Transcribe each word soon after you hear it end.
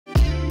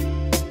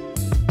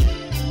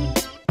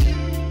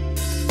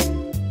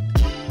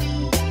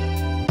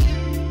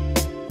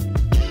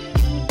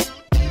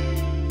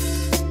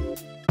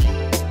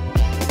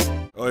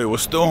we're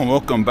still on.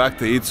 Welcome back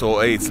to Eats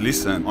or Eats.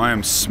 Listen, I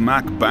am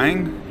smack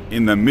bang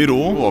in the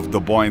middle of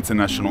Dubai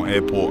International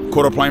Airport.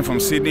 Caught a plane from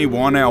Sydney,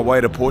 1 hour way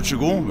to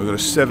Portugal. We've got a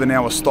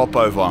 7-hour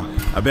stopover.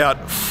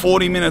 About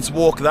 40 minutes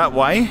walk that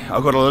way,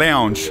 I got a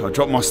lounge. I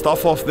dropped my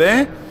stuff off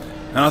there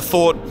and I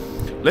thought,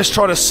 let's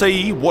try to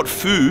see what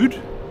food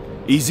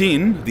is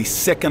in the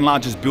second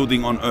largest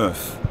building on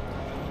Earth.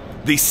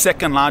 The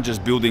second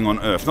largest building on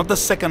Earth. Not the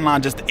second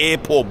largest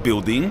airport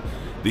building,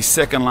 the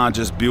second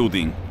largest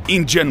building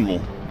in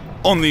general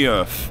on the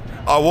Earth.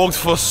 I walked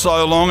for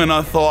so long and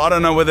I thought, I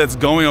don't know where that's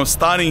going. I'm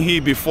starting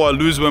here before I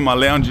lose where my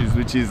lounge is,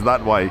 which is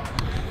that way.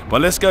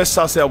 But let's go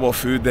suss out what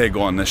food they're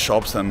got in the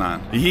shops and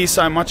that. You hear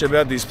so much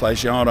about this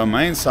place, you know what I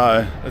mean?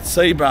 So let's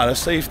see, bro.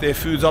 Let's see if their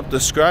food's up to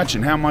scratch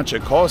and how much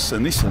it costs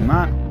and this and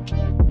that.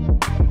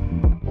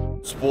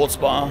 Sports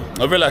bar.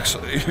 I relax.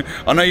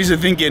 I know you're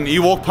thinking,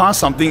 you walk past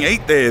something,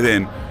 eat there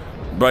then.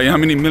 Bro, you know how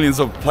many millions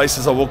of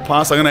places I walk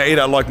past? I'm gonna eat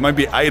at like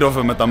maybe 8 of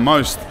them at the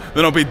most.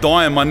 Then I'll be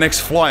dying my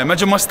next flight.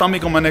 Imagine my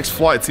stomach on my next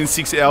flight. It's in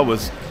 6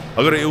 hours. I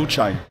got an ill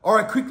chain. All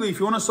right, quickly, if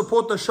you want to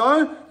support the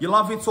show, you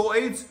love Eats or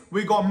Eats,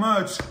 we got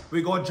merch.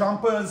 We got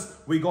jumpers,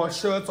 we got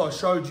shirts I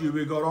showed you,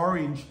 we got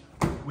orange,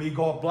 we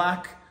got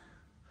black,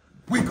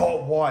 we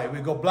got white,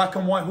 we got black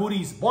and white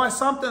hoodies. Buy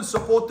something,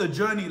 support the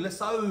journey.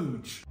 Let's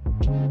ouch.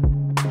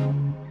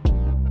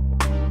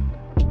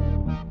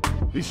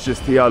 This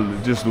just here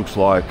just looks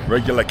like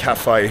regular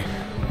cafe,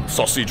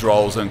 sausage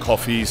rolls and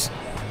coffees.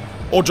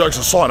 All jokes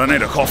aside, I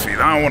need a coffee.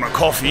 I don't want a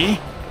coffee.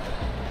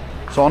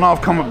 So I know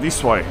I've come up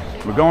this way.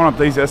 We're going up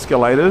these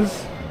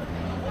escalators.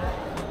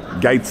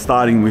 Gate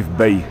starting with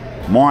B.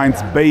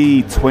 Mine's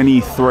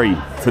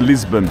B23 to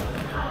Lisbon.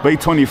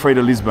 B23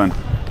 to Lisbon.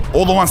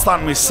 All the ones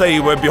starting with C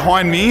were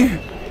behind me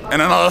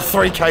and another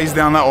 3 Ks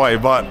down that way,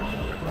 but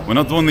we're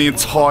not doing the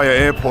entire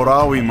airport,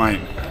 are we, mate?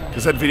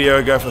 Because that video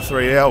will go for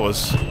 3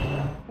 hours.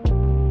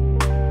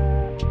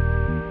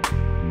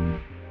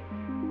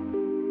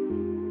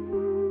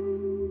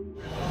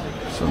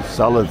 Some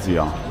salads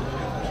here.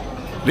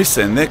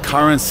 Listen, their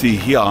currency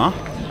here,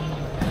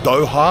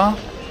 Doha,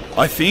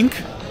 I think.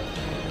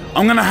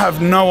 I'm gonna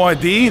have no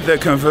idea the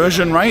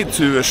conversion rate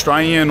to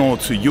Australian or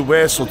to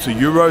US or to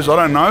euros, I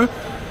don't know.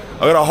 I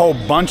got a whole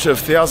bunch of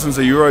thousands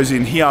of euros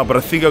in here, but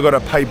I think I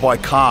gotta pay by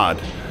card.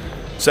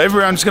 So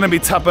everyone's just gonna be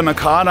tapping a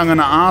card. I'm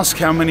gonna ask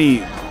how many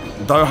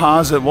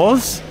Dohas it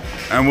was,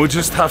 and we'll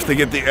just have to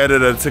get the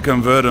editor to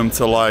convert them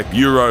to like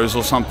euros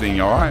or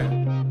something, all right?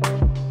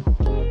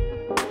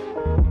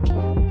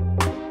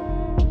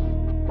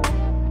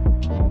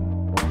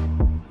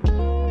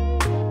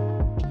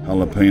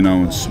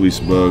 Jalapeno and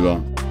Swiss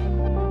burger.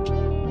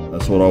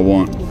 That's what I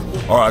want.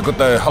 All right, I got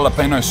the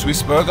jalapeno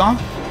Swiss burger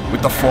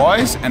with the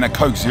fries and a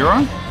Coke Zero.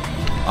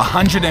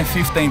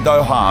 115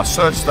 Doha. I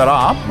searched that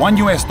up. $1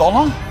 US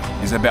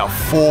is about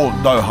 4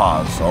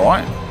 Dohas, all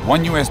right?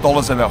 $1 US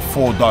is about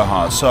 4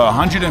 Dohas. So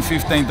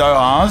 115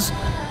 Dohas,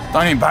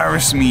 don't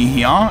embarrass me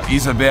here,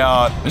 is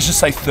about, let's just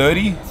say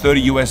 30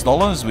 US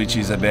dollars, which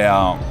is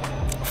about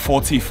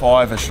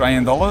 45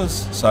 Australian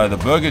dollars. So the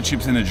burger,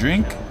 chips and a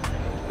drink,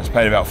 it's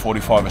paid about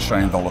 45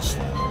 Australian dollars.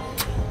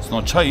 It's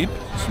not cheap,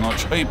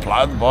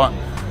 lad, but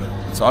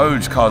it's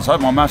huge, cuz. I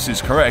hope my maths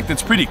is correct.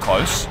 It's pretty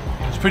close.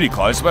 It's pretty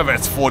close. Whether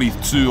it's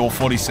 42 or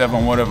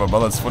 47, whatever, but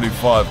that's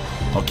 45.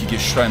 I'll kick you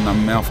straight in the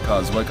mouth,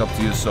 cuz. Wake up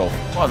to yourself.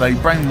 Oh, they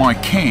bring my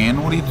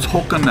can. What are you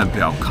talking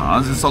about,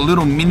 cuz? It's a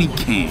little mini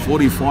can.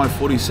 $45,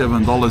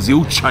 $47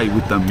 ilche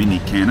with the mini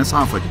can. It's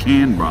half a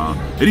can, bro.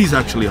 It is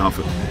actually half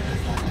a...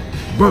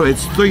 Bro,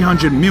 it's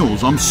 300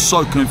 mils. I'm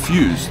so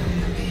confused.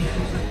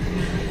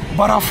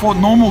 But I thought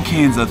normal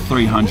cans are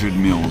 300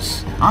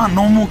 mils. Aren't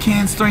normal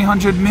cans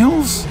 300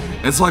 mils?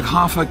 It's like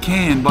half a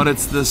can, but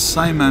it's the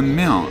same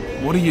amount.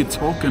 What are you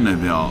talking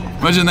about?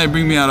 Imagine they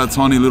bring me out a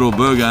tiny little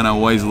burger and it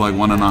weighs like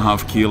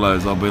 1.5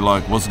 kilos. I'll be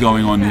like, what's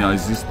going on here?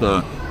 Is this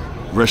the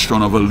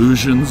restaurant of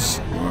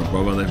illusions? All right,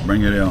 brother, they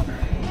bring it out.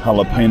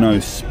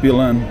 Jalapeno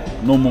spilling,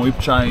 normal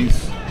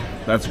ipchas.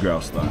 That's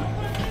grouse though.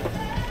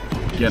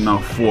 Getting a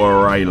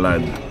foray,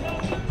 lad.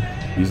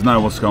 You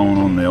know what's going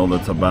on there, all the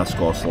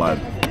Tabasco, lad.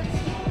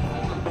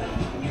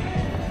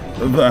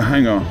 The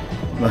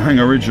Hang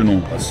original.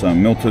 That's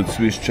some melted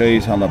Swiss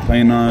cheese,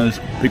 jalapenos,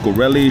 pickle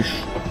relish.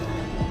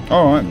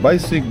 All right,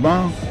 basic,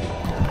 bro.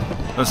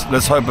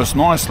 Let's hope it's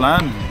nice,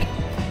 lad.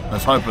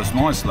 Let's hope it's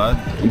nice, lad.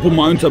 I'm putting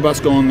my own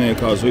Tabasco on there,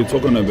 cuz. What are you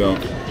talking about?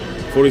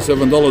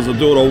 $47, I'll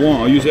do what I want.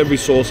 I'll use every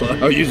sauce.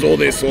 I'll use all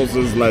their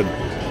sauces, lad.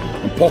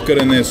 I'm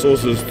pocketing their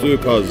sauces too,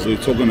 cuz. What are you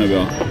talking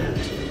about?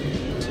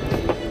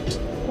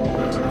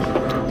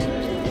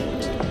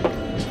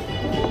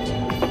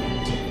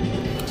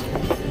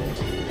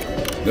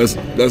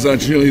 That's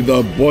actually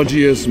the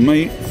bodgiest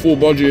meat, full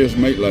bodgiest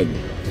meat, lad.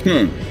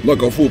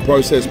 Like a full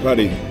processed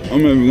patty.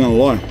 I'm not even gonna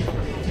lie.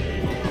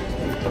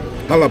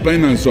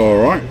 Jalapenos are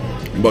alright,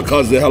 but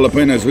cuz the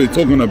jalapenos we're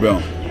talking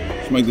about.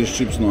 Let's make these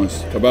chips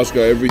nice.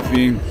 Tabasco,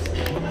 everything.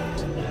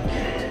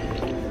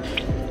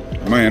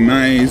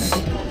 Mayonnaise.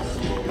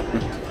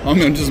 I'm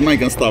just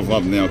making stuff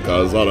up now,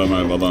 cuz I don't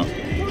know, brother.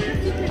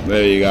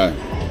 There you go.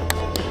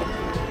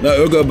 The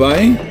Uga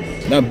Bay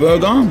That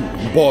burger,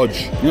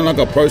 bodge. You know, like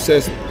a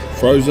processed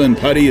frozen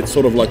patty, it's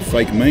sort of like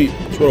fake meat.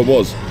 That's what it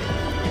was.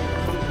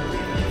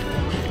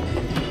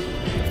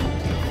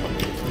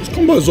 This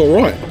combo's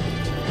alright.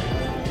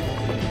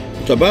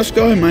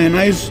 Tabasco,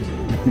 mayonnaise,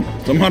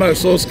 tomato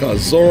sauce,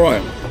 cuz it's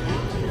alright.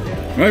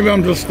 Maybe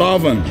I'm just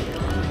starving.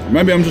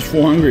 Maybe I'm just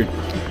full hungry. I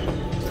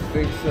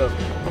think so.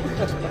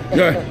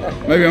 Yeah,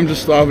 maybe I'm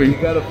just starving.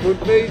 You got a food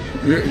page?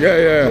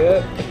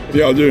 Yeah,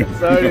 I do.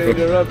 Sorry to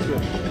interrupt you.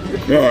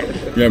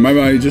 Yeah,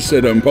 maybe I just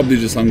said I'm probably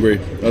just hungry.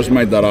 I just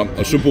made that up.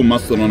 I should put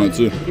mustard on it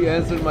too. You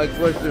answered my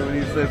question when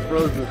you said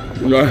frozen.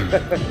 Yeah.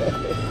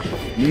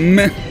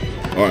 Meh.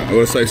 Alright, I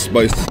gotta save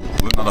space.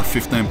 We've got another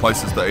 15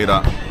 places to eat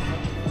at.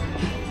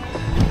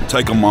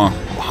 Taking my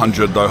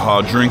 100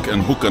 Doha drink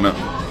and hooking it.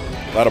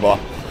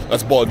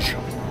 That's bodge.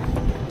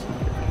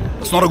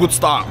 It's not a good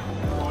start.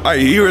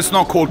 Hey, here it's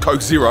not called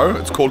Coke Zero,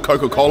 it's called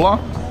Coca-Cola.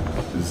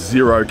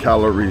 0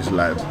 calories,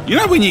 lad. You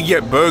know when you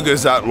get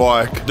burgers at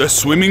like the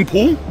swimming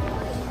pool?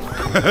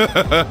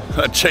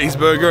 A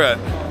cheeseburger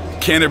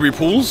at Canterbury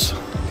Pools,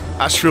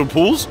 Ashfield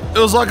Pools? It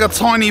was like a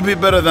tiny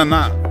bit better than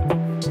that.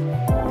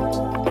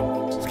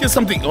 Let's get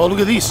something, oh look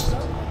at this.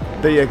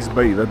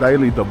 DXB, the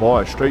Daily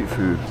Dubai street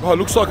food. Oh, it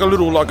looks like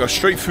a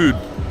street food,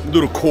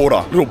 little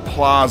quarter, little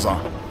plaza.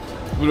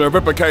 They're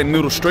replicating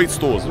little street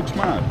stores, looks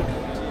mad.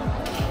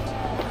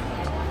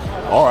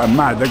 Alright,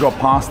 mad, they got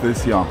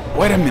pastas here.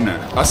 Wait a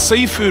minute, a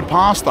seafood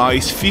pasta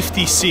is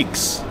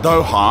 56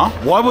 Doha.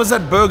 Why was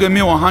that burger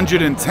meal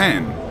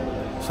 110?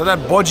 So that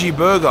bodgy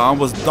burger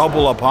was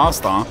double a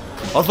pasta.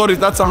 I thought if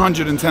that's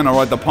 110,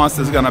 alright, the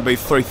pasta's gonna be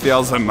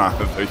 3,000. Nah,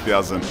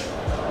 3,000.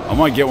 I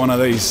might get one of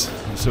these.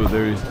 Let's see what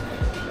there is.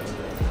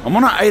 I'm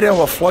on an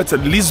 8-hour flight to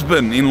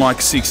Lisbon in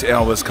like 6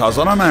 hours, cuz.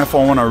 I don't know if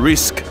I want to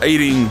risk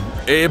eating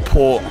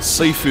airport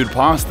seafood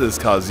pastas,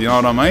 cuz, you know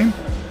what I mean?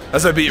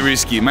 That's a bit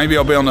risky. Maybe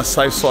I'll be on the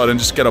safe side and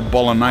just get a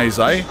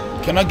bolognese, eh?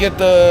 Can I get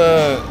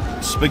the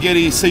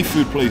spaghetti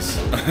seafood, please?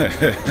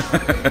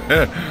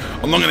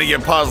 I'm not gonna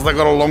get past. I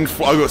got a long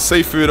flight. I got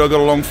seafood. I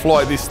got a long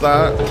flight. This,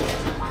 that.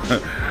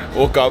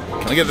 Walk up.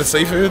 Can I get the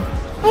seafood?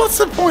 What's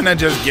the point of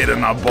just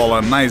getting a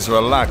bolognese?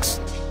 Relax.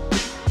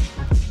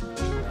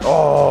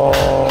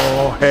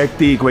 Oh,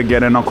 hectic. We're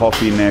getting a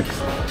coffee next.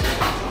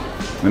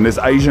 And there's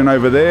Asian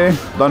over there.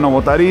 Don't know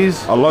what that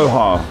is.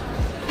 Aloha.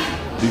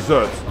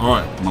 Desserts.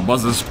 Alright, my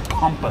buzzer's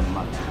pumping,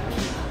 man.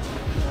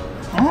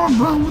 Oh,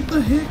 bro, what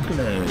the heck,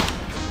 lad?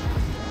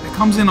 It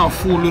comes in a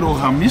full little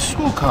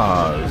hamisco,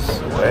 cuz.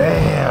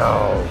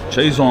 Wow.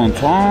 Cheese on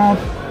top.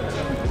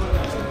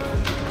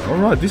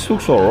 Alright, this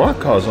looks alright,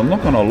 cuz. I'm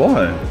not gonna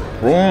lie.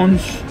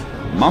 Prawns,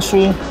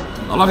 mussel.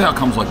 I love how it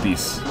comes like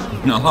this.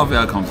 I love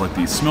how it comes like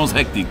this. Smells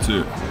hectic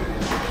too.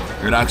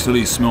 It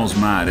actually smells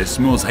mad. It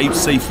smells heaps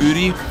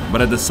seafoody, but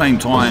at the same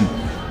time,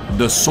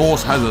 the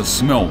sauce has a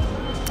smell.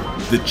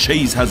 The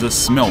cheese has a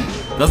smell.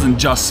 It doesn't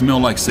just smell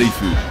like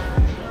seafood.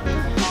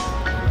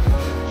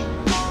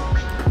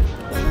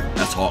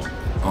 That's hot.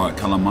 All right,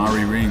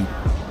 calamari ring.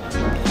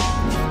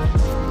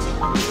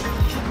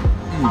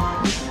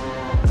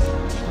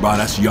 Bro,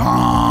 that's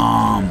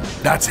yum.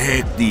 That's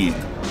hectic.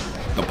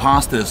 The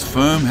pasta is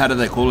firm. How do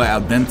they call it?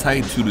 Al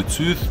dente, to the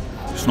tooth.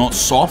 It's not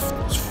soft.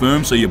 It's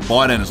firm, so you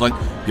bite it and it's like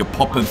you're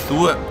popping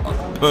through it.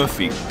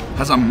 Perfect.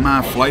 Has a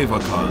mad flavor,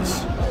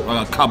 cuz.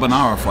 Like a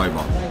carbonara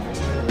flavor.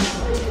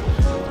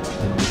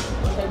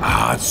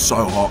 Ah, it's so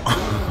hot.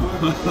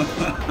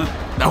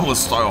 That was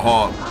so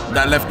hot.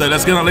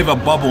 That's gonna leave a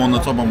bubble on the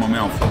top of my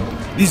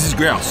mouth. This is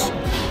grouse.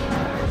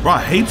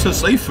 Right, heaps of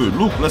seafood.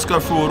 Look, let's go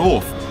through it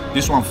off.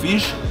 This one,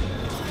 fish.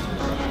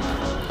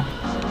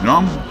 You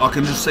know, I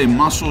can just see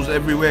mussels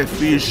everywhere,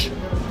 fish,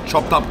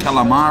 chopped up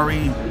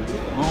calamari.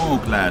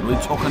 Oh, glad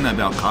we're talking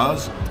about,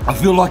 cars. I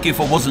feel like if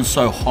it wasn't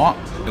so hot,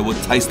 it would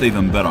taste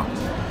even better.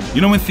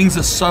 You know when things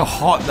are so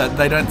hot that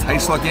they don't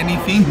taste like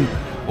anything?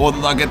 Or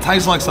like it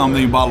tastes like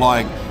something, but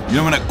like, you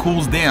know when it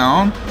cools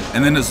down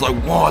and then it's like,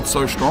 wow, it's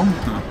so strong.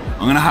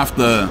 I'm gonna have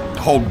to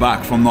hold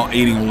back from not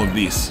eating all of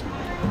this.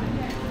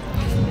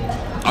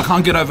 I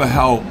can't get over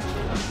how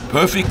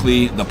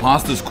perfectly the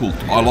pasta's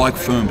cooked. I like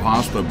firm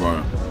pasta,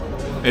 bro.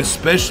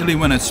 Especially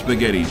when it's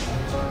spaghetti.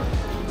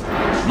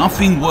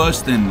 Nothing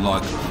worse than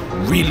like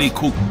really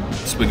cooked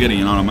spaghetti,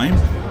 you know what I mean?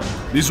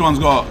 This one's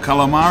got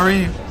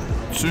calamari,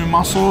 2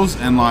 mussels,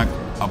 and like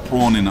a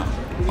prawn in it.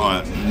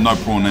 No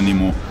prawn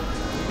anymore.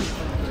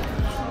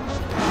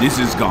 This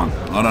is gone.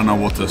 I don't know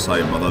what to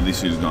say, brother.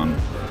 This is gone.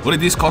 What did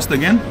this cost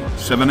again?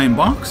 17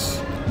 bucks?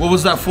 What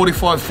was that?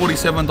 $45,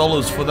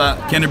 $47 for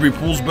that Canterbury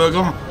Pools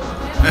burger?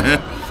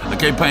 I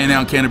keep paying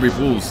out Canterbury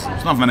Pools.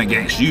 It's nothing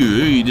against you.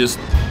 You just,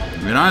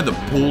 you know, the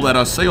pool that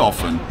I see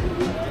often.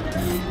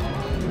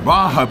 But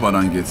I hope I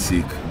don't get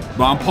sick.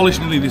 But I'm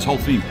polishing nearly this whole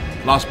thing.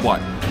 Last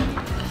bite.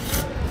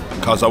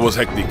 Cause I was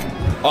hectic.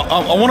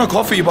 I want a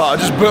coffee, but I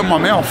just burnt my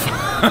mouth.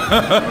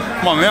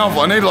 My mouth,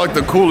 I need like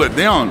to cool it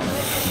down.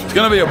 It's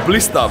gonna be a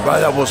blister,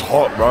 bro. That was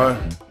hot, bro.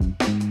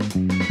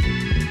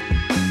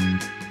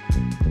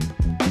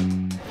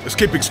 Let's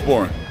keep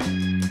exploring.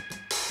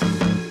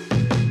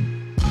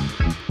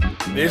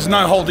 There's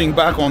no holding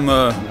back on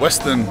the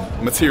Western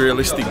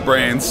materialistic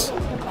brands,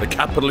 the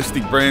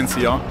capitalistic brands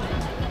here.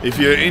 If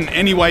you're in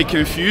any way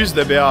confused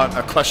about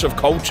a clash of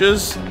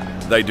cultures,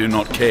 they do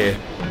not care.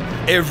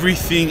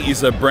 Everything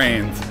is a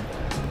brand.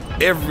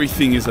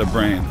 Everything is a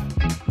brand.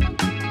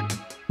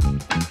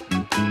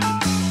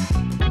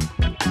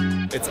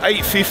 It's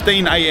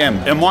 8:15 a.m.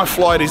 and my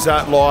flight is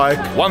at like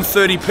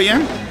 1:30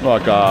 p.m.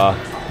 Like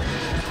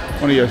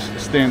one of your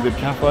standard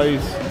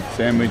cafes,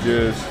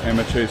 sandwiches, ham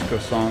and cheese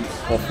croissants,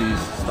 coffees,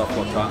 stuff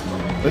like that.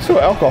 There's still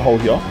alcohol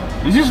here.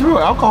 Is this real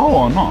alcohol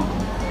or not?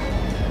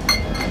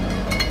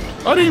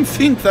 I didn't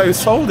think they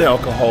sold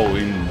alcohol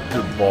in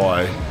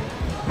Dubai.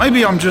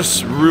 Maybe I'm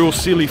just real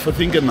silly for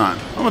thinking that.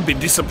 I'm a bit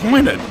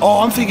disappointed. Oh,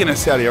 I'm thinking of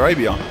Saudi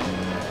Arabia.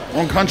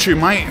 Wrong country,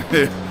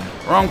 mate.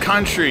 Wrong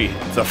country.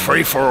 It's a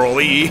free-for-all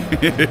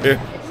here.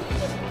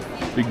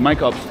 Big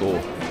makeup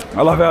store.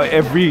 I love how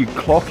every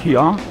clock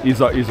here is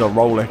a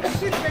Rolex.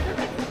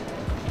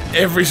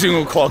 Every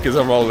single clock is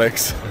a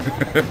Rolex.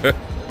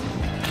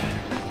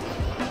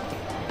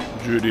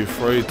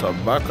 Duty-free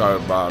tobacco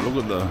bar.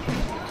 Look at the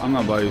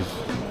Angabays.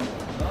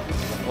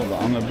 Oh, the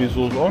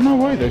Angabizzles. Oh, no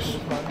way.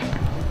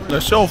 They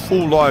sell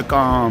full like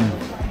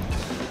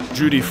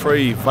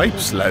duty-free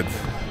vapes, lad.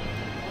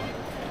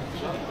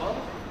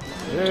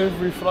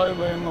 Every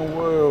flavour in the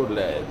world,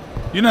 lad.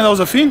 You know that was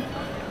a thing?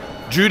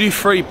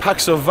 Duty-free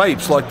packs of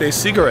vapes, like they're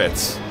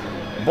cigarettes.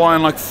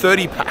 Buying like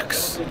 30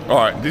 packs.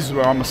 Alright, this is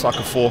where I'm a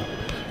sucker for.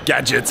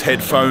 Gadgets,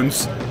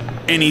 headphones,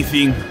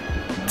 anything,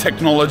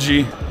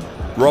 technology.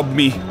 Rob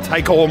me,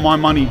 take all my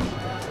money.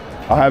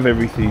 I have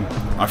everything.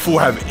 I full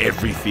have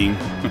everything.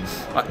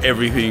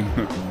 Everything.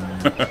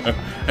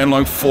 And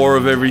like 4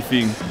 of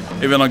everything.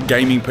 Even like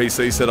gaming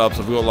PC setups,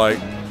 I've got like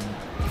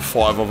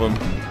 5 of them.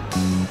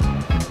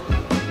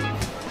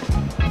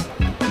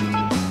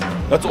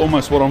 That's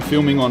almost what I'm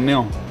filming on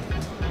now.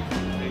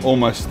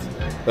 Almost.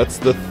 That's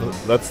the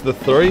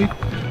 3,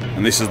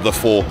 and this is the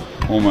 4.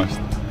 Almost.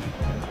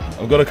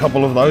 I've got a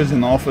couple of those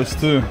in the office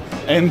too.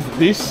 And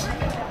this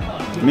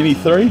Mini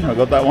 3, I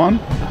got that one.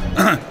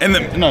 And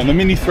the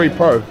Mini 3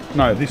 Pro.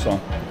 No, this one.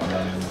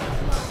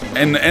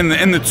 And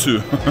the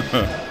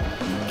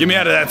 2. Get me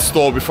out of that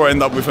store before I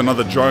end up with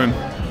another drone.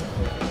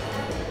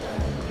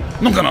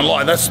 Not gonna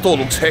lie, that store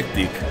looks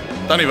hectic.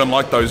 Don't even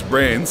like those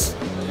brands.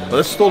 But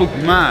that store looks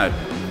mad.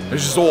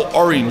 It's just all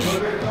orange.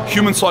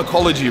 Human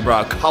psychology,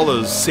 bruh.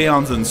 Colors,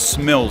 sounds, and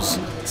smells.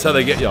 That's how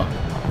they get ya.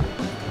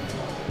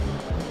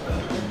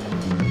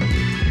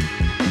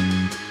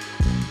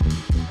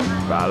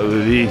 Bruh, look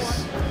at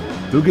this.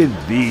 Look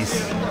at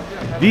this.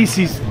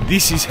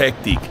 This is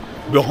hectic.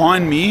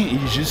 Behind me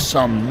is just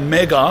some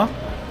mega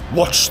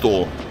watch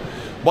store.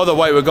 By the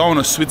way, we're going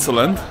to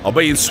Switzerland. I'll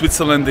be in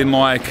Switzerland in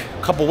like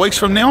a couple of weeks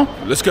from now.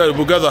 Let's go.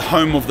 We'll go to the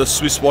home of the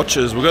Swiss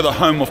watches. We'll go to the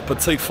home of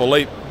Petit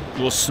Philippe.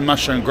 We'll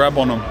smash and grab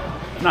on them.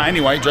 No,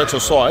 anyway, jokes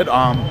aside,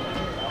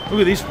 look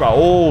at this, bro.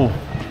 Oh,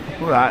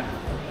 look at that.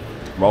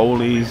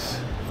 Rollies.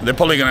 They're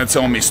probably going to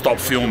tell me stop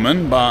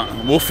filming, but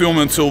we'll film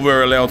until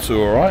we're allowed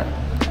to, all right?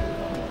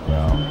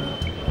 Wow.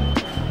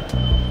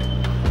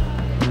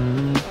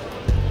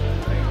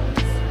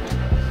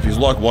 If he's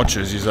like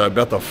watches, he's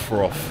about to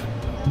froth.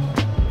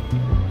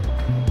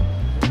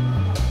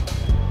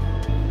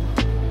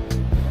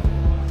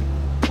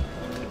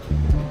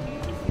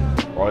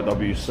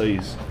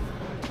 IWCs.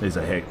 These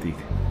are hectic.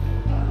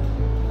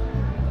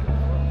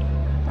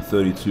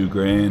 32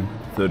 grand,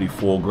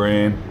 34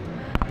 grand.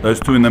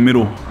 Those 2 in the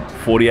middle,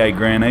 48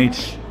 grand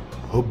each.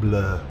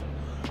 Hubla.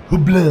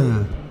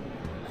 Hubla.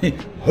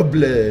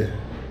 Hubla.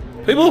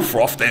 People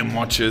froth them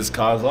watches, cuz.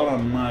 I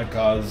don't know,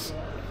 cuz.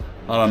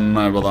 I don't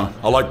know, brother.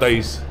 I like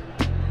these.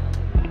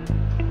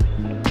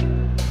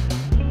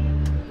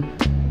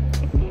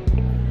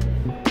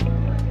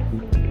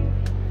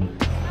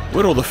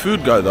 Where'd all the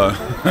food go, though?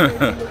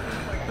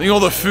 I think all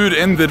the food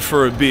ended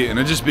for a bit and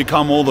it just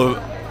become all the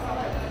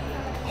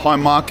high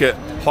market,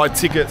 high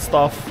ticket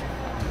stuff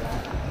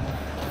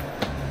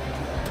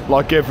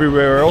like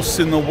everywhere else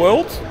in the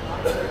world.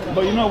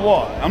 But you know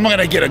what? I'm not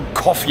gonna get a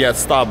coffee at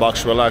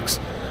Starbucks, relax.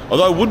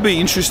 Although it would be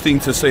interesting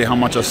to see how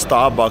much a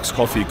Starbucks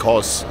coffee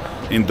costs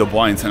in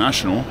Dubai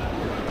International.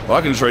 But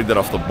I can just read that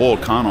off the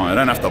board, can't I? I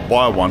don't have to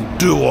buy one,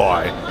 do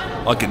I?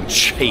 I can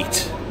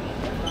cheat.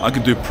 I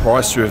can do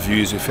price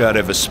reviews without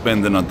ever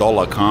spending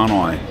 $1, can't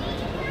I?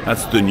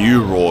 That's the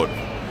new rort.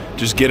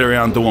 Just get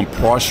around doing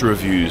price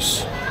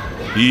reviews.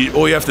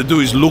 All you have to do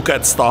is look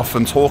at stuff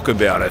and talk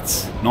about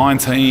it.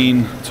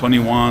 19,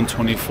 21,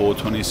 24,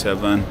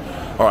 27.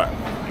 All right.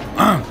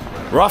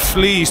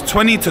 Roughly is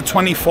 20 to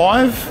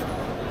 25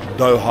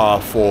 Doha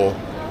for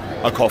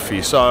a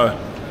coffee. So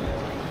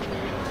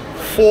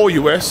 4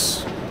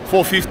 US,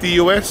 450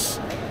 US,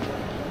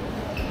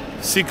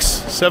 6,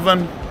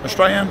 7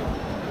 Australian.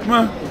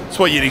 Well, that's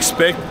what you'd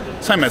expect.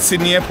 Same at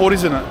Sydney Airport,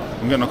 isn't it?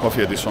 I'm getting a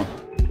coffee at this one.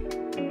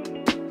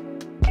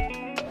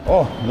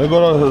 Oh, they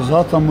got a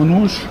Zata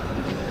Manouche.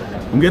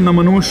 I'm getting a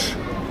Manouche.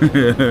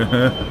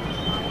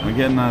 I'm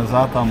getting a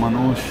Zata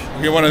Manouche.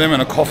 I'll get one of them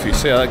and a coffee,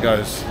 see how that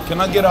goes.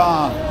 Can I get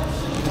a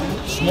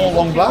Small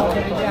long black.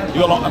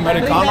 You got like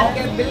Americano?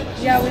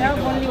 Yeah, we have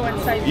only one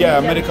size. Yeah,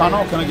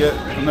 Americano. Can I get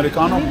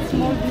Americano?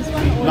 Small, this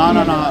one. No,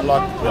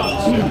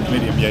 like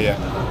medium. Yeah.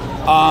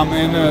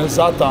 And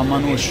zata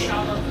manouche.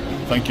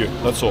 Thank you.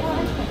 That's all.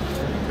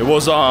 It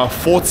was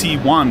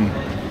 41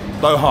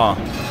 Doha.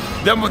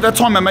 That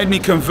time it made me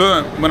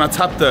convert when I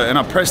tapped it and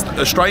I pressed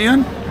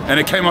Australian and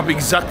it came up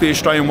exactly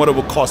Australian what it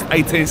would cost,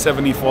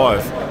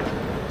 18.75.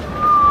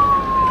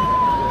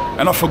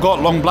 And I forgot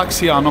long blacks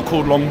here are not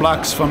called long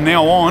blacks. From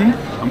now on,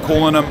 I'm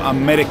calling them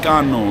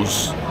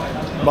Americanos.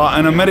 But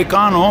an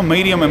Americano,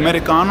 medium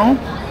Americano,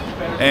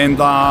 and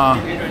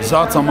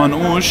zata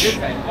manouche,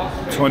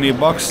 20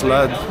 bucks,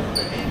 lad.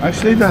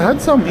 Actually, they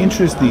had some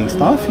interesting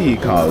stuff here,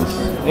 cuz.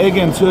 Egg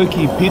and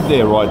turkey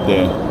pide right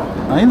there.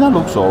 Hey, that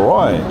looks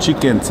alright.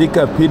 Chicken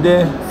tikka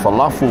pide,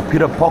 falafel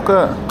pita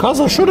pocket. Cuz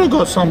I should have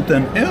got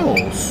something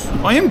else.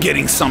 I am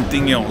getting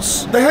something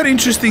else. They had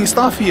interesting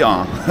stuff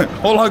here.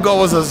 All I got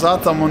was a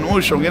zata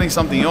manouche. I'm getting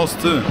something else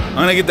too. I'm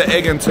gonna get the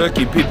egg and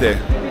turkey pide.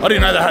 I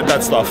didn't know they had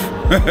that stuff.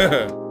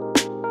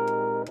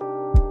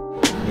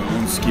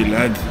 Ski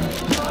lad.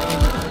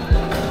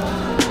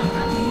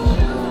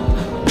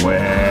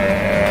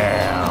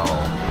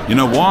 Wow. You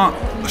know what?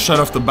 Straight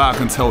off the bat, I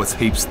can tell it's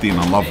heaps thin.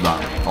 I love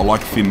that. I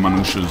like thin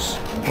manouches.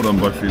 Put them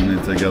both in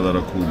there together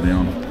to cool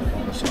down.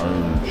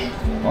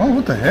 Oh,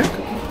 what the heck?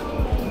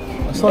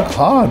 It's like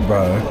hard,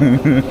 bro.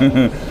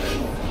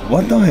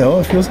 What the hell?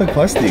 It feels like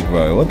plastic,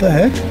 bro. What the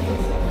heck?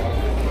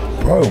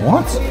 Bro,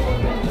 what?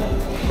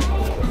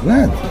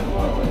 Lad,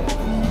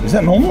 is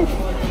that normal?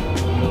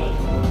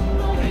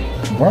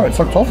 Bro, it's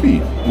like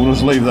toffee. We'll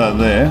just leave that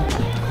there.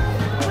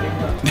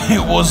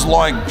 It was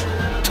like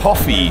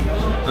toffee.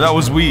 That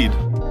was weird.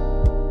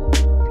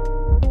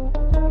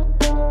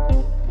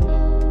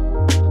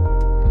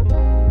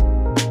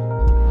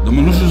 The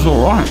manouche is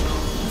alright.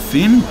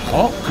 Thin,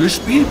 hot,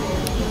 crispy.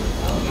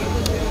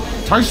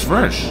 Tastes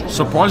fresh.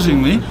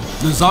 Surprisingly,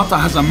 the zata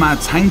has a mad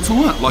tang to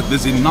it. Like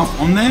there's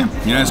enough on there.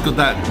 You know, it's got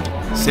that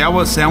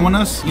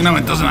sourness. You know,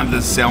 it doesn't have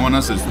the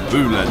sourness. It's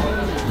boo, lad.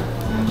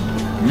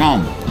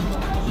 Mom,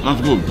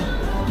 that's good.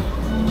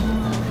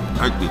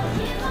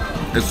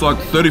 It's like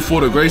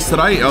 34 degrees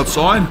today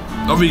outside.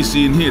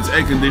 Obviously in here it's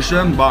air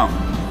conditioned, but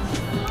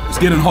it's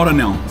getting hotter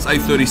now. It's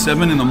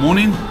 8:37 in the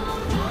morning.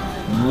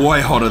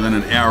 Way hotter than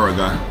an hour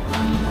ago.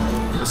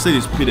 Let's see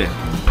this pide.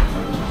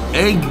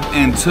 Egg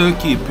and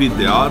turkey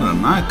pide. I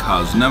don't know,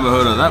 cuz. Never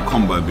heard of that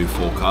combo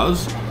before,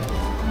 cuz.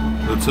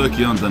 The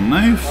turkey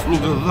underneath.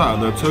 Look at that.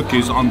 The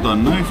turkey's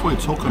underneath. What are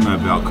you talking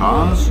about,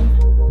 cuz?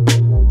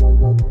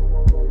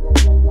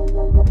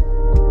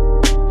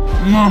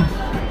 No.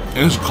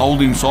 It's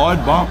cold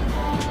inside, but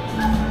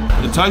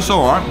it tastes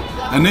alright.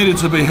 It needed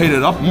to be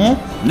heated up more.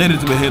 Needed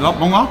to be heated up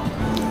longer.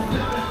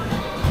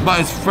 But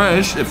it's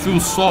fresh. It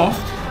feels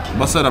soft.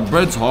 But say the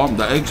bread's hot,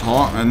 the egg's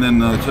hot, and then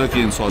the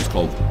turkey inside's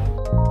cold.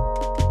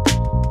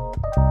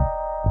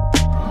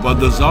 But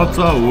the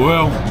zata,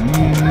 well,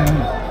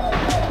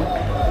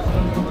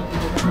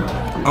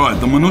 Alright,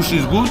 the manouche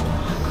is good.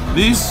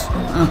 This,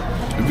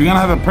 if you're gonna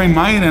have it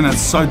pre-made and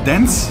it's so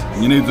dense,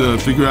 you need to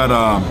figure out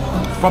a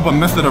proper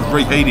method of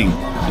preheating.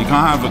 You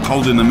can't have it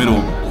cold in the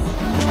middle.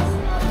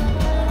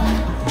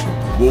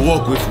 We'll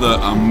work with the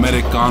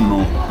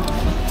Americano.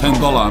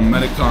 $10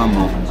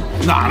 Americano.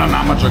 Nah, I don't know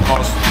how much it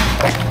costs. I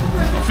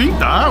think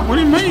that, what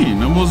do you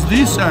mean? It was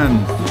this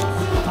and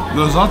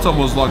the zata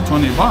was like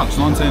 20 bucks,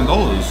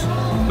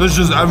 $19. Let's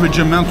just average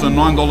amount to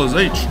 $9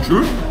 each,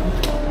 true?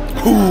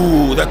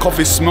 Ooh, that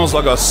coffee smells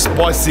like a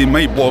spicy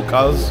meatball,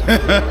 cuz.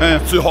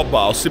 Too hot, but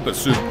I'll sip it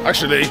soon.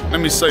 Actually, let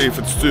me see if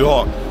it's too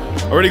hot.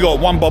 I already got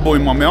one bubble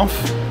in my mouth.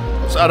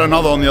 Let's add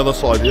another on the other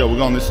side. Yeah, we'll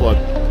go on this side.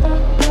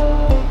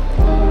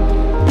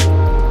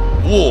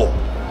 Whoa.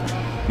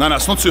 No,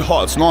 it's not too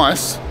hot, it's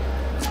nice.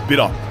 It's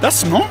bitter.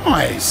 That's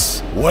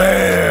nice.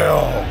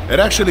 Wow. It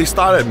actually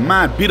started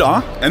mad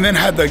bitter and then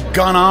had the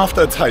gun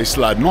aftertaste,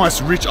 lad. Nice,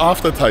 rich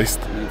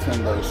aftertaste.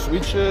 Nintendo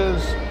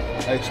Switches,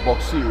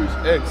 Xbox Series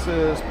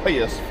X's,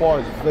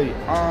 PS5's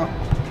VR.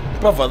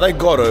 Brother, they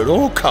got it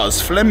all,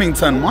 cuz.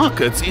 Flemington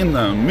Market's in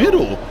the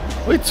middle.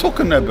 What are you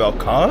talking about,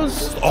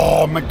 cuz?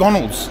 Oh,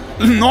 McDonald's.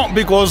 Not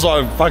because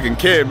I fucking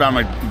care about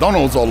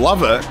McDonald's or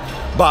love it,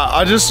 but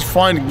I just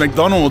find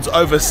McDonald's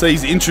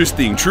overseas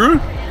interesting, true?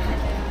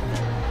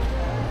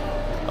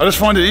 I just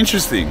find it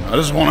interesting. I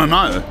just want to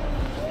know.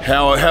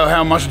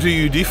 How much do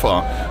you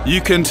differ?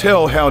 You can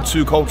tell how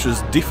two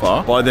cultures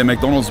differ by their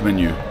McDonald's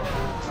menu.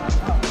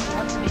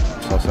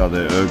 That's how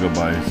their burger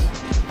base.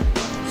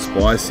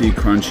 Spicy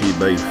crunchy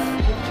beef.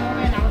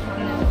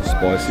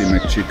 Spicy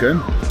McChicken.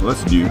 Well,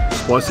 that's new.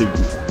 Spicy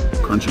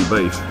crunchy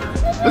beef.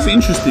 That's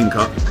interesting,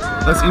 cut.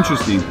 That's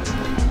interesting.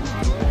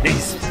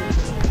 Jeez.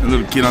 A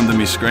little kid under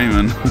me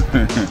screaming.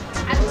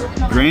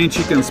 Green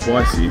chicken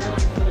spicy.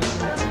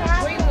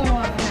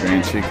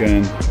 Green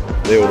chicken.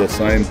 They're all the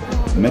same.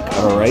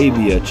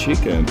 McArabia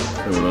chicken.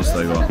 See what else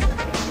they got.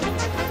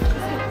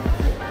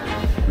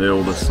 They're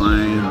all the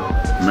same.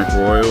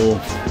 McRoyal.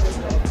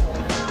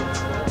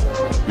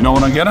 You know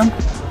what I'm getting?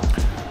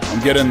 I'm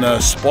getting the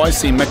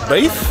spicy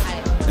McBeef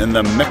And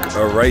the Mac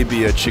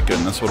Arabia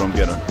chicken, that's what I'm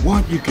getting.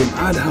 What? You can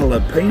add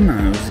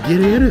jalapenos?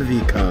 Get out of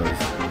here, cuz.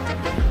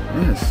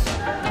 Yes.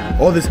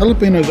 Oh, there's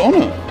jalapenos on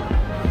it.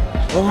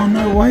 Oh,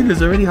 no way,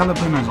 there's already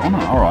jalapenos on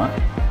it. Alright.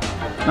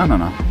 No.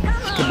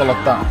 Just keep it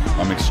like that.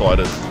 I'm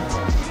excited.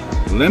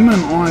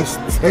 Lemon iced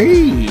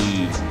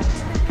tea.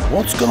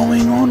 What's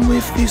going on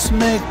with this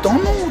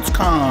McDonald's,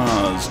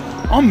 cuz?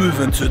 I'm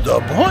moving to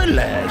Dubai,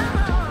 lad.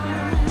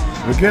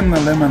 We're getting the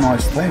lemon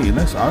iced tea.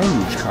 Let's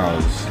orange,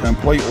 cuz.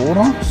 Complete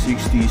order,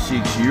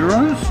 66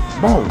 euros.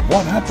 Bro,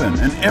 what happened?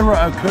 An error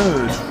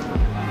occurred.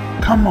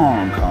 Come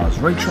on, cuz.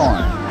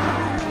 Retry.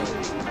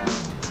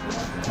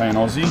 Paying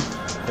Aussie,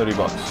 30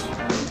 bucks.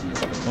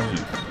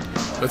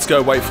 Aussie. Let's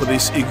go wait for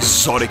this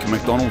exotic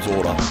McDonald's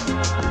order.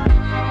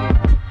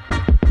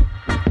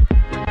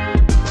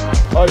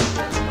 Oh.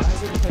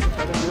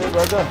 Yeah,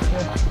 right there.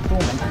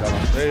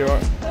 Yeah. There you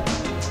are.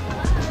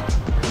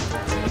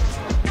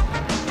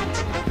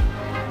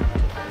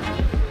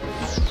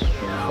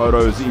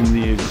 Photos in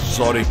the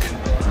exotic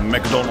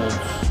McDonald's.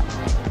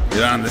 You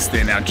don't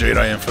understand how G'd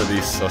I am for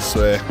this, I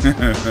swear.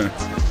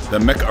 The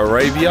Mac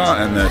Arabia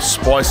and the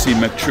spicy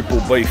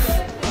McTriple beef.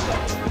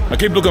 I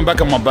keep looking back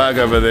at my bag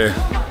over there,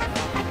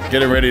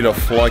 getting ready to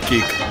fly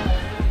kick.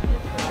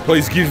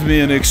 Please give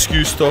me an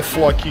excuse to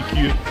fly kick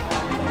you.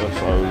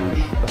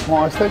 That's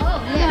my iced tea?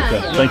 Yeah.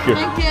 Okay, thank you.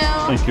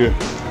 Thank you.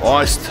 Thank you.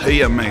 Iced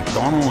tea at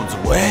McDonald's.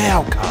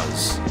 Wow,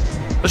 cuz.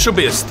 That should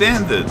be a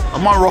standard. I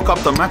might rock up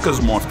the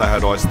Macca's more if they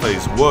had iced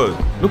teas. Word.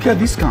 Look how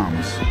this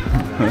comes.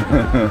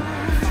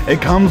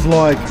 It comes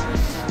like,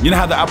 you know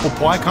how the apple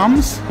pie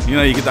comes? You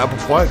know, you get the apple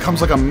pie, it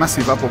comes like a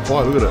massive apple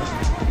pie. Look at it.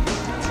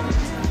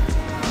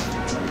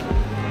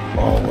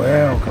 Oh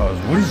wow, cuz,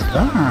 what is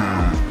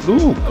that?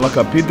 Look, like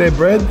a pita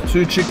bread,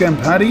 2 chicken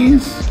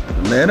patties,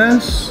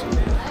 lettuce.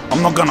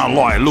 I'm not gonna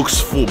lie, it looks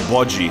full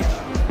bodgy.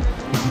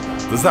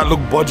 Does that look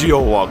bodgy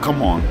or what?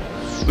 Come on.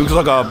 Looks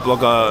like a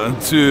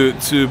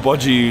two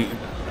bodgy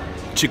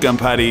chicken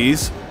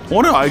patties.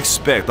 What do I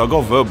expect? I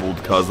got verbal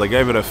because they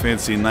gave it a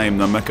fancy name,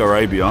 the Mac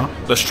Arabia.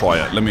 Let's try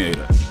it. Let me eat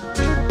it.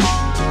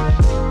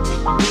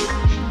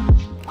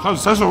 Cause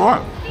it tastes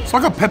alright. It's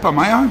like a pepper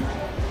mayo.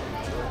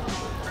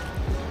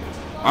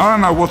 I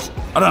don't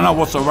know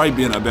what's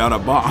Arabian about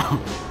it, but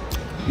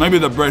maybe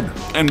the bread.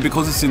 And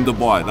because it's in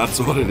Dubai, that's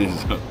what it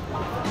is.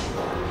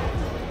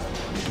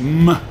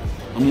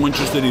 I'm more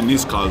interested in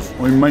this, cuz.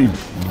 What do you mean?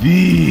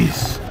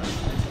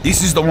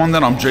 This is the one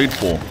that I'm G'd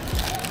for.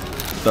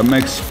 The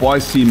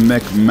McSpicy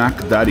Mac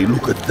Daddy.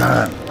 Look at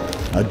that.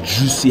 A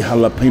juicy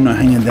jalapeno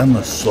hanging down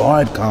the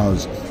side,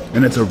 cuz.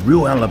 And it's a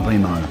real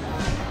jalapeno.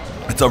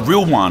 It's a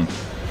real one.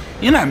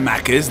 You know,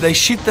 Maccas, they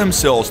shit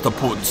themselves to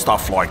put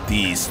stuff like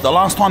this. The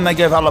last time they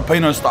gave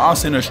jalapenos to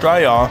us in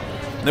Australia,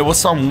 there was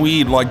some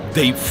weird, like,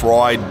 deep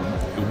fried,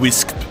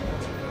 whisked,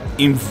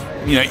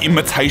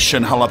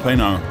 imitation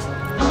jalapeno.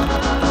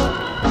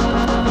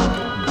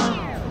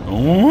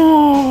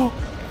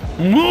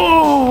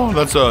 Oh,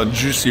 that's a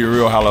juicy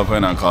real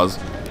jalapeno, cuz.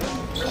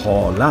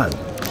 Oh, lad,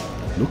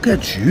 look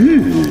at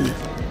you.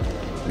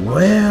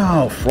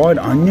 Wow, fried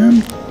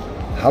onion,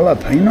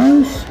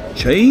 jalapenos,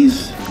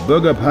 cheese,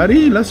 burger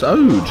patty. Let's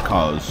ouch,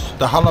 cuz.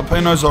 The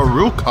jalapenos are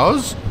real,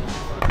 cuz.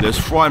 There's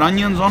fried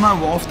onions on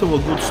it. We're off to a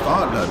good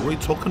start, lad. What are you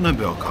talking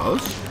about,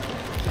 cuz?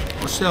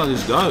 Let's see how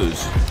this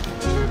goes.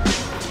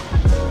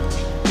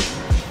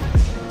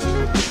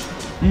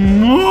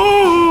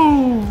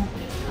 No!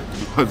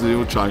 That's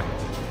a try.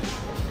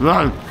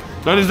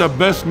 That is the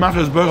best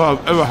Macca's burger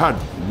I've ever had.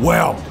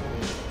 Wow.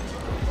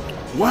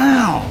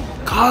 Wow.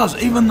 Cuz,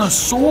 even the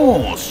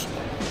sauce.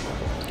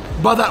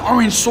 But that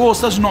orange sauce,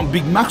 that's not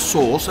Big Mac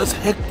sauce, that's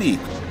hectic.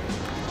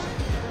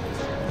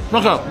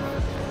 Like a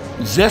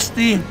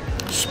zesty,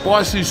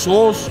 spicy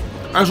sauce.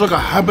 It's like a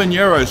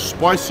habanero,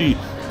 spicy,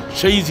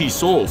 cheesy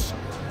sauce.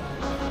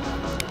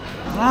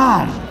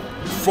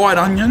 Fried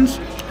onions,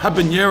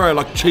 habanero,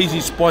 like cheesy,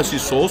 spicy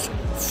sauce,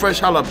 fresh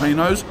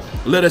jalapenos,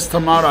 lettuce,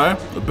 tomato,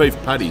 the beef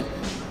patty.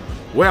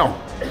 Wow.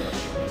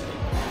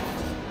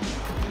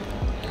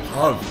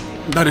 Oh,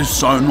 that is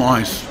so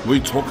nice. What are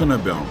you talking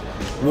about?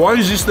 Why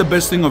is this the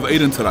best thing I've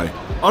eaten today?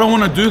 I don't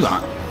want to do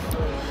that.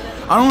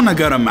 I don't want to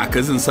go to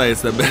Macca's and say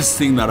it's the best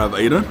thing that I've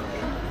eaten.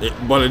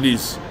 But it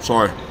is.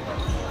 Sorry.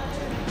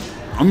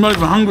 I'm not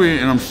even hungry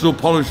and I'm still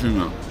polishing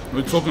it. What are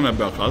you talking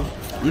about, cuz?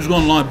 Who's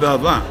gonna lie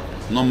about that?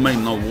 Not me,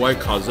 no way,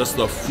 cuz. That's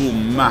the full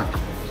Mac.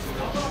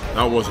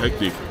 That was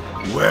hectic.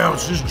 Wow,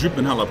 it's just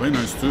dripping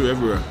jalapenos too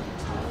everywhere.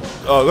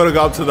 Oh, I gotta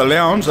go up to the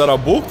lounge that I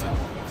booked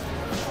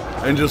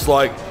and just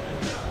like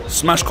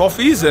smash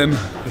coffees and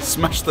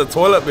smash the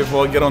toilet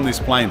before I get on this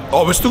plane.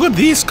 Oh, we still got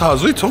this,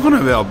 cuz. What are you talking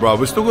about, bro?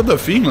 We still got the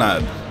thing,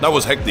 lad. That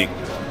was hectic.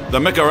 The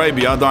Mac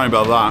Arabia, don't worry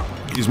about that.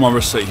 Here's my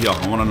receipt here.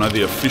 I want to know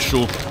the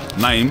official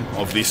name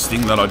of this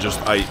thing that I just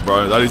ate,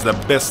 bro. That is the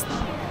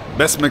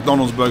best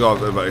McDonald's burger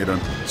I've ever eaten.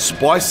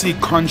 Spicy,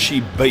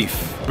 crunchy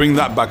beef. Bring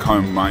that back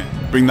home, mate.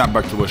 Bring that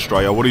back to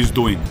Australia. What he's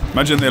doing.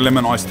 Imagine their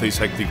lemon iced tea's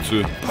hectic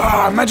too.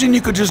 Imagine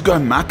you could just go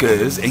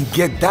Macca's and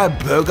get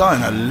that burger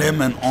and a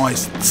lemon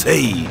iced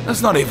tea.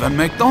 That's not even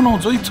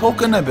McDonald's. What are you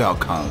talking about,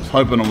 cuz?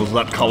 Hoping it was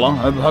that colour.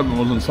 Hoping it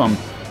wasn't some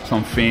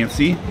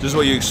fancy. Just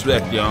what you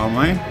expect, you know what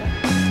I mean?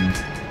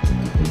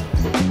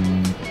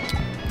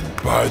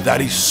 Bro,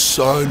 that is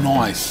so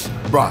nice.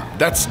 Bro,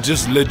 that's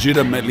just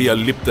legitimately a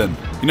Lipton.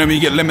 You know when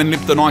you get lemon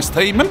Lipton iced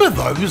tea? Remember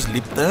those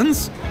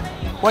Liptons?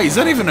 Wait, is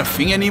that even a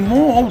thing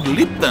anymore? Old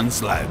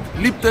Lipton's, lad.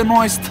 Lipton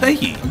iced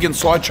tea. I'm getting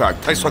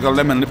sidetracked. Tastes like a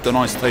lemon Lipton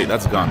iced tea.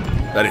 That's gone.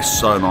 That is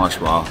so nice,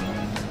 bro.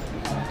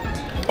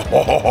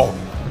 Oh,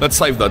 that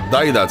saved the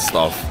day, that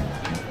stuff.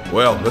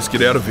 Well, let's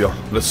get out of here.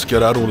 Let's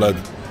skedaddle, lad.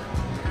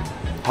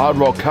 Hard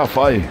Rock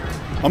Cafe.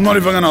 I'm not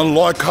even gonna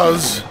lie,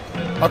 cuz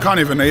I can't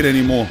even eat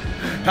anymore.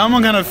 How am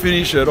I gonna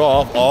finish it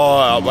off?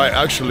 Oh, wait,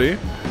 actually,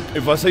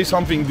 if I see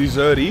something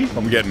desserty,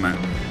 I'm getting it.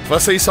 If I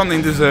see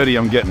something desserty,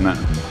 I'm getting it.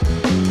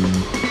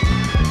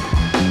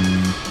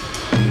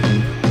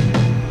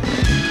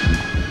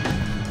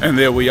 And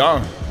there we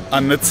are, a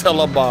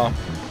Nutella bar.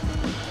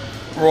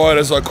 Right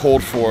as I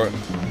called for it.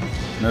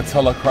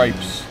 Nutella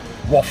crepes,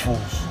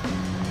 waffles,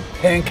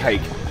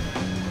 pancake.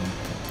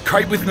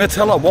 Crepe with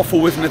Nutella,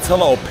 waffle with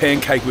Nutella, or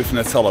pancake with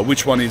Nutella?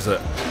 Which one is it?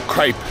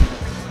 Crepe.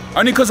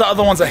 Only because the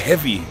other ones are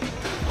heavy.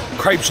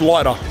 Crepe's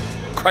lighter.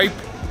 Crepe.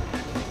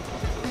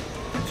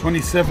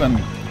 27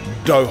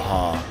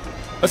 Doha.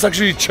 That's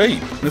actually cheap.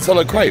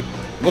 Nutella crepe.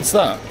 What's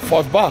that?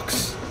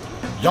 $5.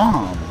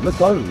 Yum. Let's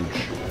go.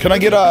 Can I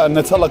get a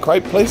Nutella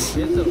crepe, please?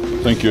 Yes, sir.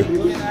 Thank you.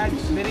 You can add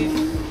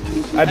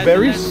berries. Add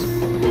berries?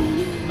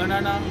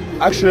 Banana.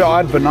 Actually, I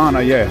add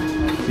banana, yeah.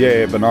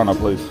 Yeah, banana,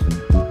 please.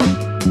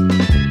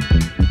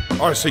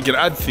 Oh, so you can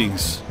add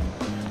things.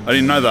 I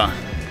didn't know that.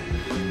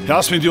 He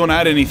asked me, do you want to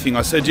add anything?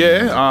 I said,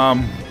 yeah.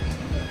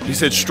 He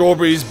said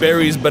strawberries,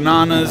 berries,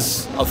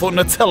 bananas. I thought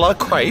Nutella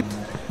crepe,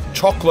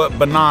 chocolate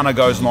banana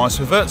goes nice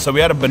with it. So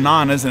we added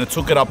bananas and it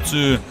took it up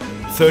to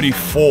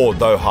 34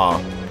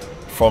 Doha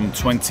from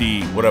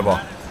 20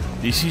 whatever.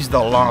 This is the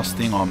last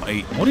thing I'm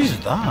eating. What is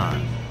that?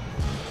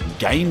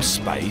 Game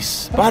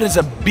space? But it's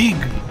a big...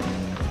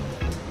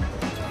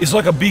 It's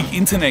like a big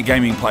internet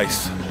gaming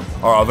place.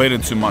 Alright, I've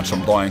eaten too much,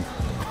 I'm dying.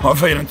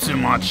 I've eaten too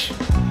much.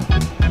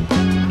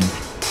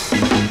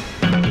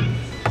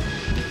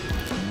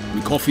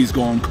 The coffee's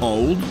gone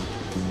cold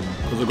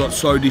because I got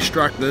so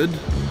distracted.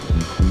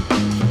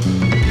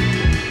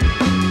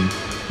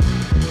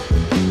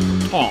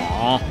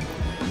 Aww.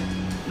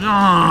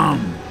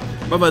 Yum.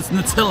 But it's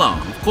Nutella.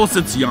 Of course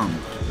it's yum.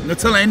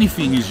 Nutella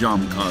anything is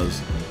yum,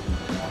 cuz.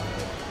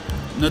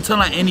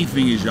 Nutella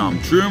anything is yum.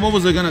 True, what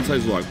was it gonna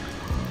taste like?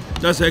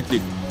 That's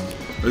hectic.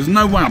 There's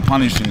no way I'm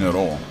punishing it at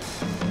all.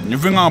 You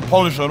think I'll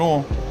polish it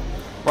all?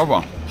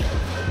 Brother.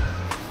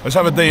 Let's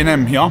have a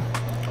D&M here.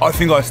 I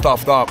think I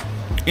stuffed up.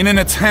 In an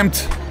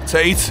attempt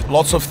to eat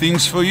lots of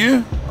things for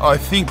you, I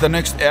think the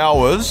next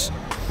hours,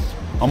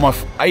 I'm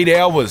 8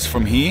 hours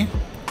from here,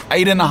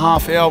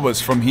 8.5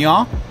 hours from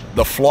here,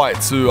 the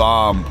flight to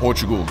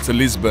Portugal, to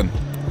Lisbon.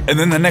 And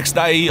then the next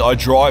day I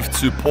drive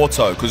to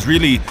Porto, because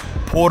really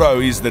Porto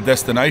is the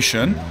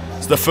destination.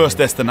 It's the first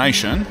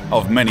destination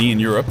of many in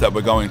Europe that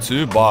we're going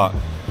to, but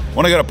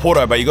when I go to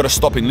Porto, but you got to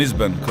stop in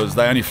Lisbon because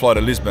they only fly to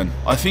Lisbon.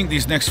 I think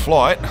this next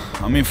flight,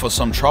 I'm in for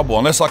some trouble.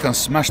 Unless I can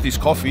smash this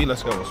coffee.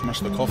 Let's go, we'll smash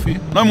the coffee.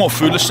 No more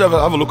food, let's have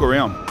a look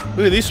around.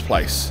 Look at this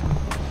place.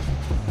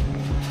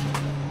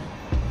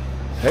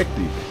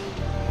 Hectic.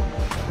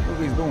 Look,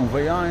 he's doing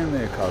VR in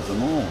there, cousin.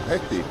 Oh,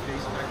 hectic.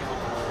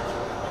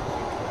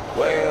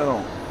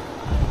 Well,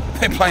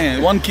 they're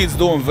playing, one kid's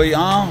doing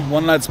VR,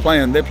 one lad's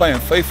playing, they're playing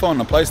FIFA on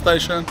the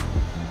PlayStation.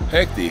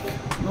 Hectic.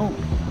 No.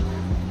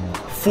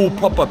 Full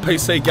proper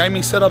PC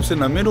gaming setups in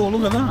the middle,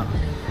 look at that.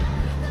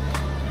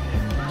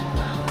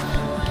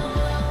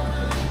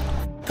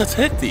 That's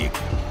hectic.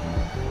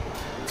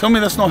 Tell me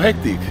that's not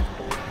hectic.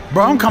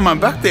 Bro, I'm coming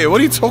back there,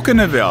 what are you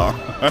talking about?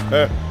 What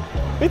are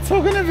you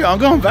talking about? I'm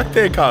going back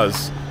there,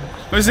 cuz.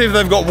 Let me see if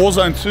they've got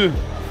Warzone 2.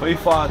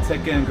 FIFA,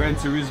 Tekken, Gran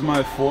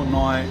Turismo,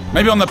 Fortnite.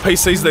 Maybe on the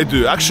PCs they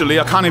do. Actually,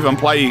 I can't even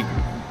play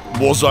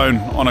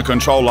Warzone on a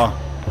controller.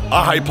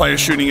 I hate playing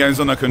shooting games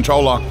on a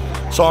controller.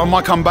 So I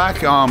might come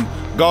back,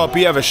 go up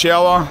here, have a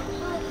shower,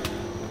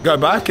 go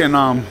back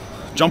and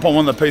jump on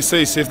one of the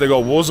PCs, see if they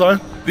got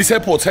Warzone. This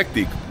airport's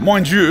hectic.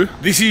 Mind you,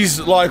 this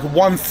is like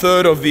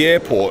 1/3 of the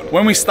airport.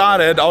 When we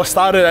started, I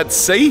started at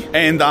sea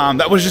and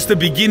that was just the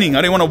beginning.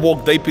 I didn't want to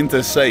walk deep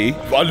into sea.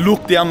 I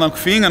looked down the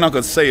thing and I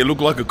could see it looked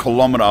like a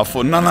kilometer. I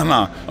thought, no,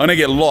 I'm gonna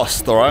get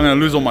lost, all right? I'm gonna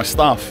lose all my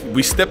stuff.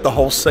 We stepped the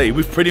whole sea.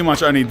 We've pretty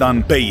much only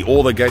done B,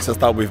 all the gates that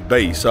start with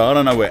B. So I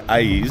don't know where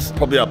A is.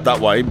 Probably up that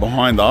way,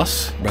 behind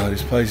us. Bro,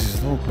 this place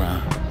is, look, bro.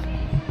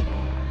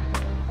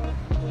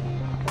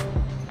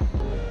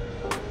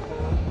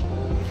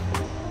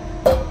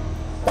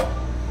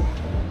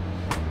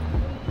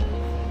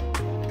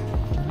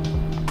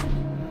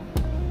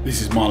 This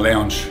is my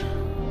lounge.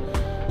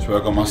 That's where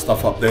I got my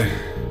stuff up there.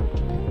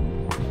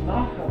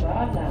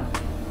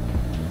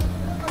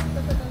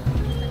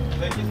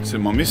 So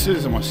my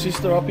missus and my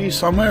sister up here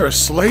somewhere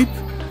asleep.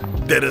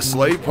 dead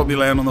asleep, probably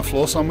laying on the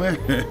floor somewhere.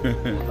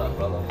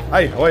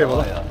 Hey, how are you,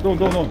 brother? Go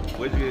on.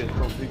 Where'd you get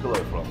Portugal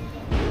from?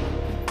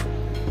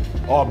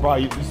 Oh, bro,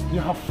 you know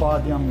how far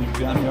down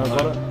here I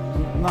got it?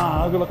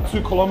 Nah, I got like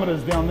 2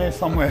 kilometers down there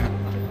somewhere.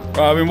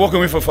 Bro, I've been walking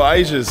with her for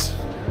ages.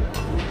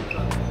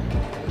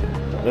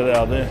 They're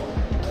out there,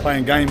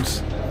 playing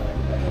games.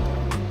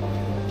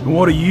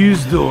 What are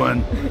yous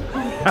doing?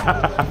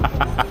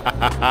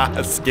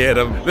 I scared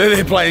them. They're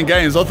there playing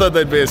games. I thought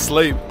they'd be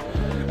asleep.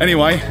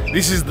 Anyway,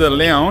 this is the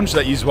lounge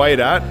that you wait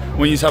at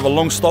when you have a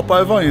long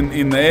stopover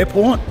in the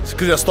airport. It's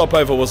because our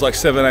stopover was like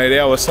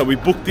 7-8 hours, so we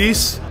booked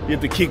this. You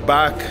have to kick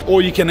back,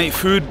 or you can eat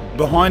food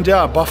behind you,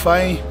 a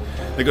buffet.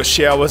 They got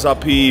showers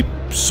up here,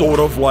 sort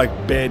of like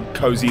bed,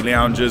 cozy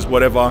lounges,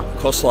 whatever.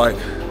 Costs like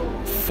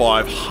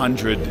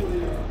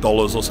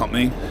 $500 or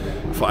something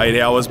for 8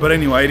 hours. But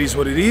anyway, it is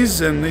what it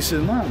is, and this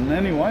is nothing.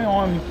 Anyway,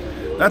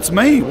 that's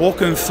me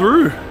walking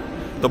through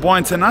Dubai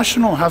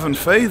International, having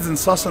feeds and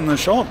sussing the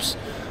shops.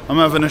 I'm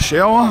having a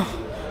shower.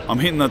 I'm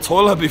hitting the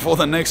toilet before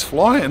the next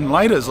flight, and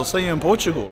laters, I'll see you in Portugal.